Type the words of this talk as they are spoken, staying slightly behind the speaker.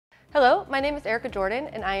Hello, my name is Erika Jordan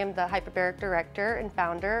and I am the Hyperbaric Director and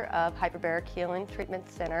founder of Hyperbaric Healing Treatment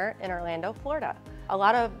Center in Orlando, Florida. A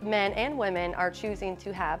lot of men and women are choosing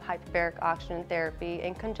to have hyperbaric oxygen therapy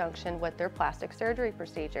in conjunction with their plastic surgery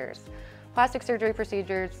procedures. Plastic surgery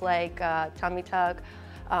procedures like tummy tuck,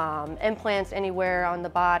 implants anywhere on the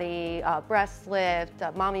body, breast lift,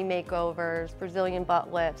 mommy makeovers, Brazilian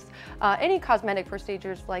butt lifts, any cosmetic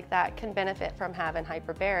procedures like that can benefit from having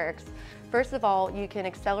hyperbarics. First of all, you can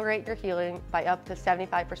accelerate your healing by up to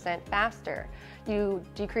 75% faster. You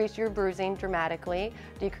decrease your bruising dramatically,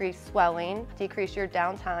 decrease swelling, decrease your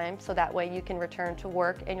downtime, so that way you can return to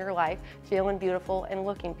work in your life feeling beautiful and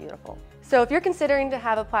looking beautiful. So if you're considering to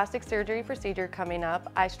have a plastic surgery procedure coming up,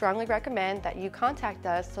 I strongly recommend that you contact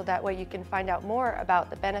us so that way you can find out more about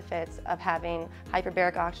the benefits of having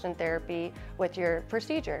hyperbaric oxygen therapy with your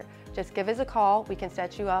procedure. Just give us a call. We can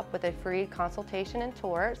set you up with a free consultation and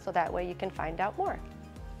tour so that way you can find out more.